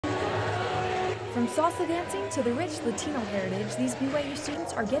From salsa dancing to the rich Latino heritage, these BYU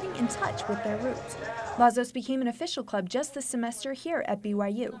students are getting in touch with their roots. Lazos became an official club just this semester here at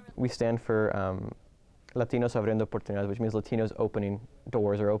BYU. We stand for Latinos Abriendo Oportunidades, which means Latinos opening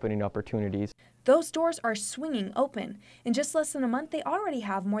doors or opening opportunities. Those doors are swinging open. In just less than a month, they already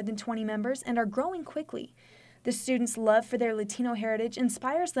have more than 20 members and are growing quickly. The students' love for their Latino heritage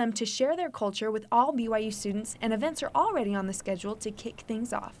inspires them to share their culture with all BYU students, and events are already on the schedule to kick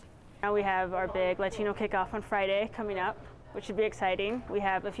things off. Now we have our big Latino kickoff on Friday coming up, which should be exciting. We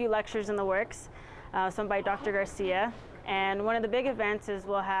have a few lectures in the works, some by Dr. Garcia, and one of the big events is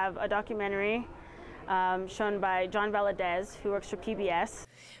we'll have a documentary shown by John Valadez, who works for PBS.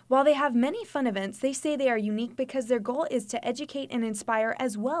 While they have many fun events, they say they are unique because their goal is to educate and inspire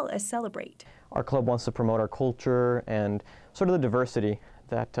as well as celebrate. Our club wants to promote our culture and sort of the diversity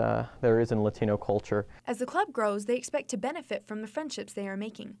that there is in Latino culture. As the club grows, they expect to benefit from the friendships they are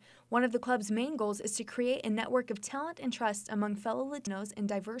making. One of the club's main goals is to create a network of talent and trust among fellow Latinos in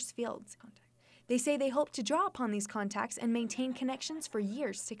diverse fields. They say they hope to draw upon these contacts and maintain connections for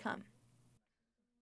years to come.